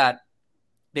you get that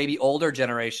maybe older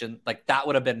generation, like that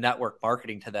would have been network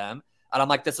marketing to them. And I'm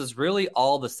like, this is really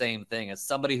all the same thing as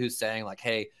somebody who's saying like,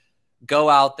 hey, go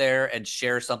out there and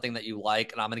share something that you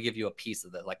like. And I'm going to give you a piece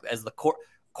of it. Like as the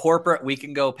corporate, we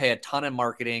can go pay a ton in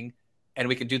marketing and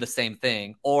we can do the same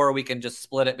thing, or we can just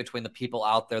split it between the people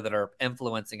out there that are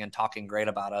influencing and talking great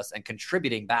about us and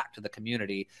contributing back to the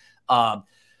community.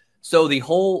 So the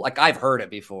whole, like I've heard it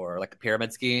before, like a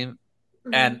pyramid scheme.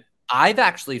 And I've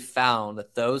actually found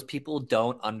that those people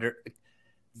don't understand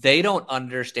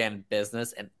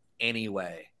business in any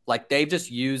way. Like they've just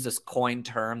used this coin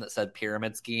term that said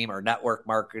pyramid scheme or network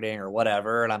marketing or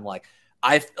whatever. And I'm like,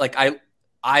 I've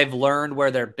learned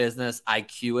where their business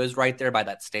IQ is right there by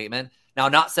that statement. Now,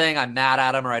 not saying I'm mad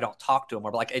at them or I don't talk to them,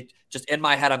 or like it just in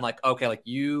my head, I'm like, okay, like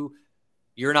you're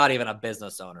not even a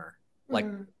business owner. Like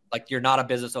you're not a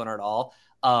business owner at all.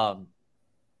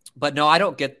 But no,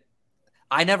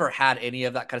 I never had any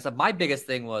of that kind of stuff. My biggest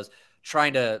thing was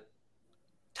trying to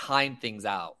time things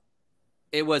out.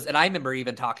 And I remember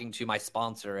even talking to my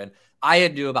sponsor, and I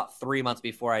had knew about 3 months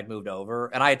before I'd moved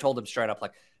over, and I had told him straight up,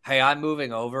 like, hey, I'm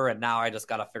moving over, and now I just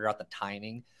got to figure out the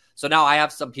timing. So now I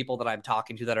have some people that I'm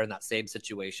talking to that are in that same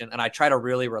situation, and I try to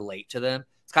really relate to them.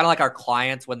 It's kind of like our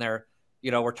clients when they're,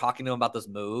 we're talking to them about this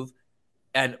move,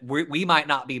 and we might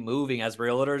not be moving as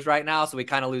realtors right now, so we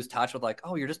kind of lose touch with like,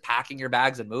 oh, you're just packing your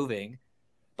bags and moving.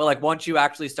 But like once you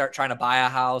actually start trying to buy a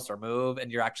house or move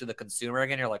and you're actually the consumer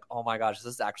again, you're like, oh my gosh,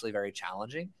 this is actually very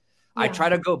challenging. Yeah. I try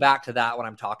to go back to that when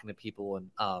I'm talking to people.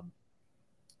 And,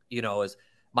 is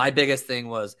my biggest thing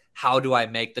was how do I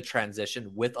make the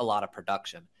transition with a lot of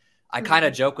production? I kind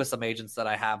of joke with some agents that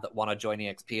I have that want to join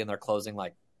EXP and they're closing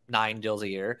like 9 deals a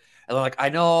year. And they're like, I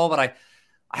know, but I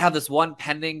have this one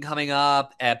pending coming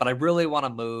up, but I really want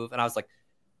to move. And I was like,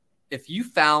 if you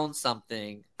found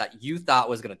something that you thought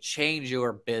was going to change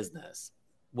your business,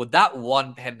 would that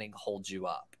one pending hold you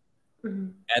up?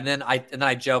 And then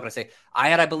I joke and I say, I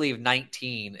had, I believe,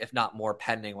 19, if not more,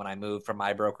 pending when I moved from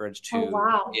my brokerage to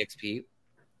EXP.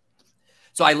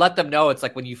 So I let them know it's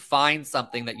like when you find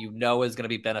something that you know is going to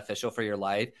be beneficial for your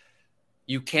life,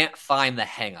 you can't find the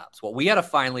hangups. What we had to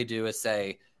finally do is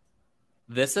say,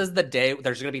 this is the day.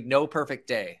 There's going to be no perfect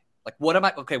day. Like, what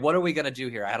are we going to do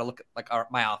here? I had to look at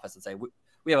like my office and say,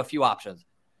 we have a few options.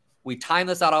 We time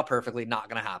this out all perfectly, not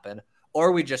going to happen.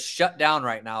 Or we just shut down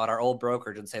right now at our old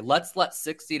brokerage and say, let's let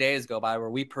 60 days go by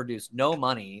where we produce no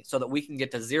money so that we can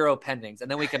get to 0 pendings. And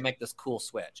then we can make this cool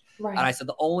switch. Right. And I said,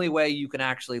 the only way you can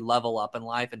actually level up in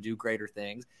life and do greater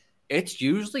things, it's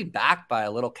usually backed by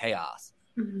a little chaos.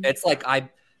 It's like, I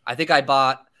think I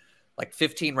bought like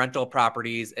 15 rental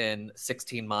properties in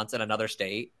 16 months in another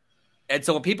state. And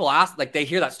so when people ask, like they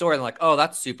hear that story and they're like, oh,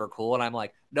 that's super cool. And I'm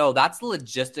like, no, that's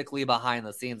logistically behind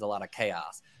the scenes, a lot of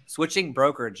chaos. Switching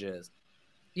brokerages,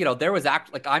 there was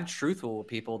I'm truthful with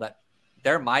people that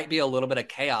there might be a little bit of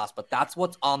chaos, but that's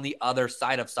what's on the other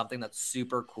side of something that's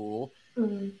super cool.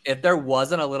 If there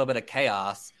wasn't a little bit of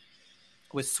chaos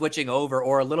with switching over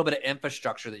or a little bit of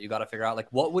infrastructure that you got to figure out, like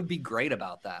what would be great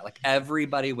about that? Like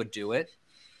everybody would do it.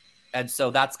 And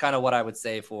so that's kind of what I would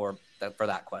say for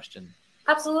that question.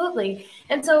 Absolutely.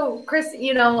 And so, Chris,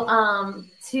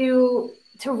 to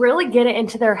really get it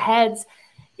into their heads,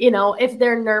 if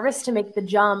they're nervous to make the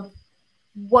jump,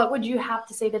 what would you have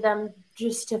to say to them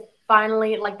just to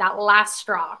finally, like that last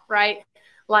straw, right?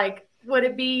 Like, would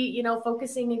it be,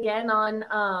 focusing again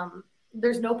on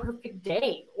there's no perfect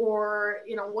day, or,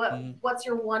 what's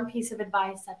your one piece of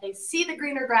advice that they see the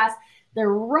greener grass, they're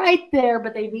right there,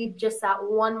 but they need just that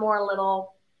one more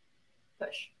little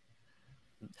push?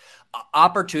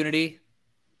 Opportunity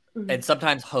and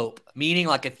sometimes hope, meaning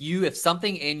like if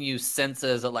something in you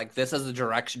senses that like this is the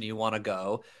direction you want to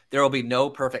go, there will be no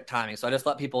perfect timing. So I just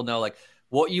let people know like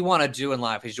what you want to do in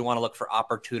life is you want to look for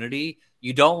opportunity.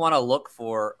 You don't want to look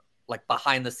for like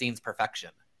behind the scenes perfection,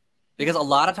 because a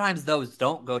lot of times those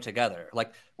don't go together.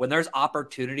 Like when there's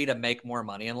opportunity to make more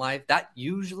money in life, that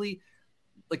usually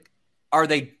like are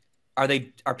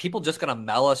people just going to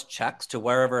mail us checks to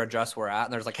wherever address we're at?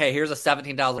 And there's like, hey, here's a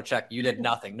 $17 check. You did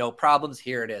nothing. No problems.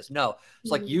 Here it is. No,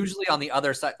 it's like usually on the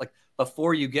other side, like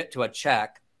before you get to a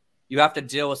check, you have to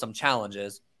deal with some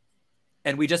challenges.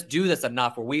 And we just do this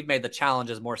enough where we've made the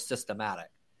challenges more systematic.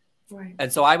 Right.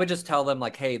 And so I would just tell them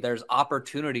like, hey, there's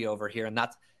opportunity over here. And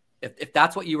that's, if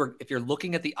that's what if you're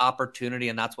looking at the opportunity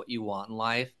and that's what you want in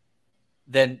life,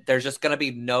 then there's just going to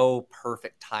be no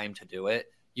perfect time to do it.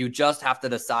 You just have to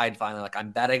decide finally, like,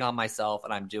 I'm betting on myself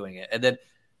and I'm doing it. And then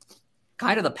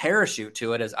kind of the parachute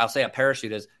to it is, I'll say a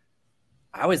parachute is,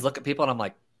 I always look at people and I'm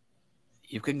like,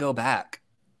 you can go back,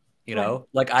 you know,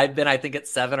 like I've been, I think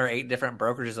it's 7 or 8 different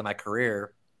brokerages in my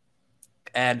career.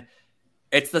 And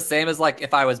it's the same as like,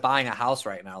 if I was buying a house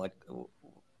right now, like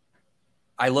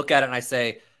I look at it and I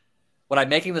say, when I'm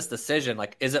making this decision,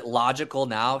 like, is it logical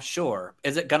now? Sure.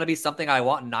 Is it going to be something I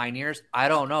want in 9 years? I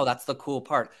don't know. That's the cool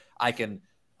part. I can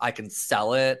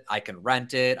sell it. I can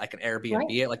rent it. I can Airbnb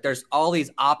it. Like there's all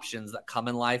these options that come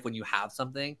in life when you have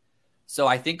something. So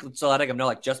I think, so letting them know,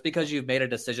 like, just because you've made a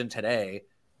decision today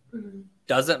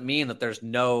doesn't mean that there's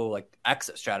no like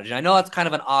exit strategy. I know that's kind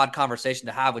of an odd conversation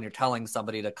to have when you're telling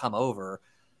somebody to come over,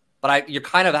 but you're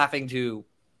kind of having to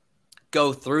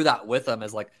go through that with them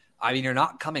as like, I mean, you're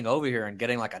not coming over here and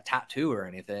getting like a tattoo or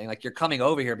anything. Like you're coming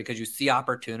over here because you see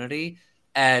opportunity.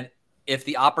 And if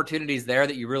the opportunity is there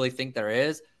that you really think there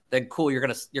is, then cool, you're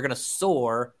going to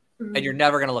soar and you're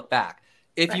never going to look back.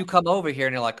 If you come over here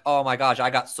and you're like, oh my gosh, I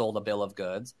got sold a bill of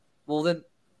goods. Well, then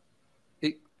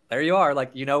there you are.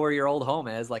 Like, you know where your old home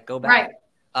is, like go back.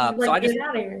 Like, so I just, get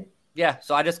out of here. Yeah.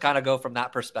 So I just kind of go from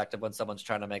that perspective when someone's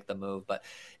trying to make the move, but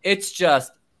it's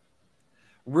just,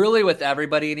 really with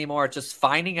everybody anymore, it's just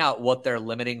finding out what their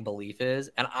limiting belief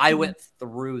is. And I went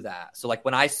through that. So like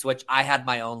when I switched, I had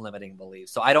my own limiting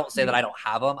beliefs. So I don't say that I don't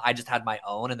have them. I just had my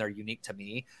own and they're unique to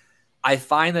me. I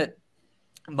find that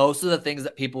most of the things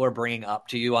that people are bringing up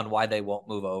to you on why they won't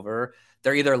move over,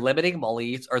 they're either limiting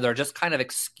beliefs or they're just kind of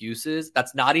excuses.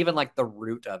 That's not even like the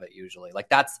root of it usually. Like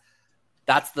that's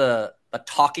the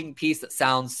talking piece that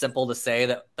sounds simple to say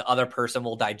that the other person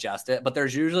will digest it. But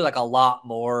there's usually like a lot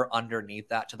more underneath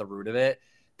that to the root of it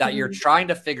that you're trying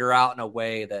to figure out in a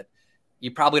way that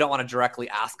you probably don't want to directly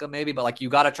ask them maybe, but like you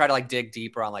got to try to like dig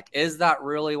deeper on like, is that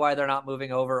really why they're not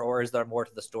moving over? Or is there more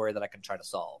to the story that I can try to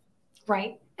solve?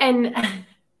 Right. And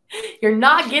you're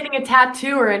not getting a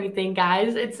tattoo or anything,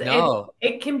 guys.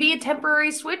 It can be a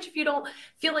temporary switch if you don't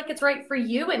feel like it's right for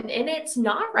you, and it's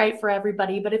not right for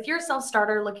everybody. But if you're a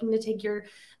self-starter looking to take your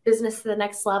business to the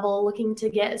next level, looking to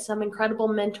get some incredible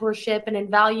mentorship and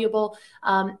invaluable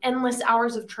endless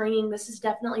hours of training, this is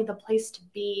definitely the place to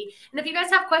be. And if you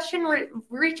guys have questions,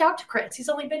 reach out to Chris. He's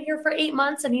only been here for 8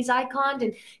 months and he's iconed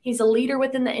and he's a leader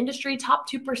within the industry, top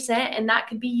 2%, and that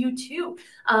could be you too.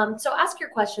 So ask your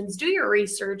questions, do your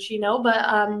research,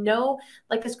 but no,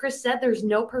 like as Chris said, there's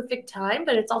no perfect time,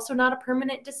 but it's also not a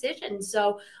permanent decision.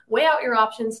 So weigh out your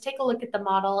options, take a look at the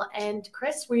model. And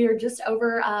Chris, we are just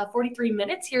over 43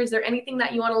 minutes here. Is there anything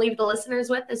that you want to leave the listeners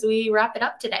with as we wrap it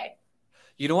up today?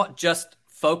 You know what? Just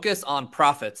focus on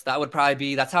profits. That would probably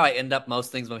be, that's how I end up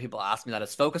most things when people ask me that,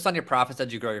 is focus on your profits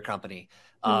as you grow your company.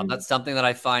 That's something that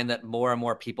I find that more and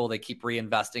more people, they keep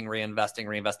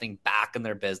reinvesting back in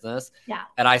their business. Yeah.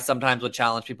 And I sometimes would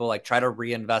challenge people, like, try to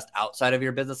reinvest outside of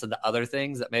your business into other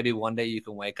things that maybe one day you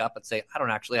can wake up and say, I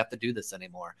don't actually have to do this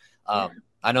anymore.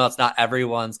 I know it's not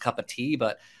everyone's cup of tea,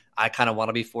 but I kind of want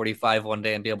to be 45 one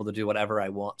day and be able to do whatever I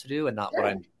want to do and not what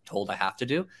I'm told I have to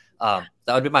do. That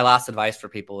would be my last advice for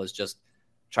people, is just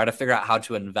try to figure out how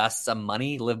to invest some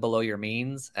money, live below your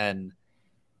means, and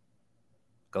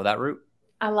go that route.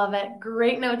 I love it.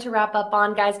 Great note to wrap up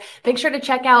on, guys. Make sure to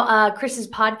check out Chris's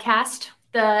podcast,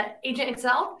 the Agent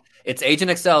Excel. It's Agent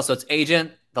Excel. So it's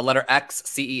Agent, the letter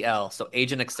XCEL. So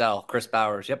Agent Excel, Chris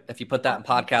Bowers. Yep. If you put that in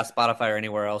podcast, Spotify, or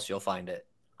anywhere else, you'll find it.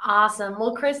 Awesome.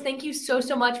 Well, Chris, thank you so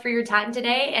much for your time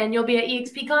today. And you'll be at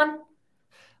EXPCon?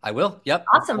 I will. Yep.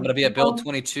 Awesome. I'm going to be at Build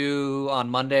 22 on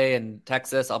Monday in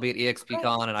Texas. I'll be at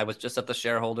EXPCon, and I was just at the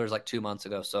shareholders like 2 months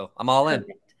ago. So I'm all in.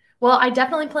 Well, I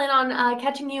definitely plan on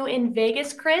catching you in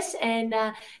Vegas, Chris. And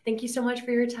thank you so much for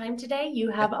your time today.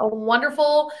 You have a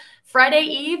wonderful Friday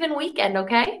Eve and weekend,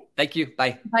 okay? Thank you.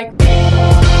 Bye. Bye.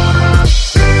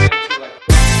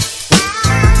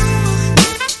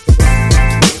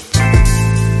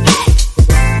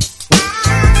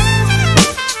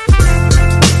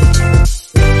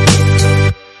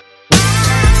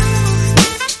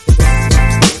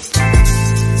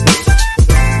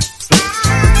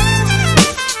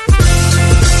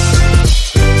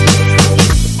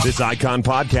 This Icon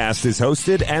podcast is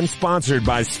hosted and sponsored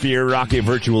by Sphere Rocket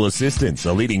Virtual Assistants,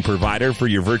 a leading provider for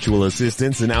your virtual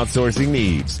assistants and outsourcing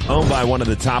needs. Owned by one of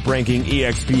the top-ranking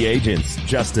EXP agents,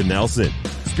 Justin Nelson.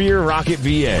 Spear Rocket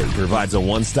VA provides a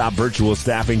one-stop virtual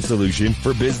staffing solution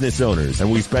for business owners,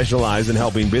 and we specialize in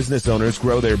helping business owners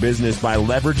grow their business by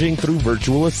leveraging through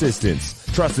virtual assistants.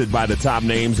 Trusted by the top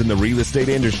names in the real estate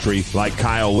industry like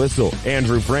Kyle Whistle,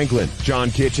 Andrew Franklin,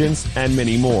 John Kitchens, and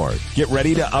many more. Get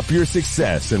ready to up your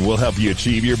success and we'll help you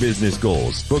achieve your business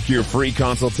goals. Book your free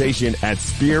consultation at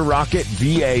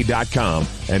SpearRocketVA.com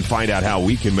and find out how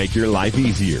we can make your life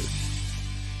easier.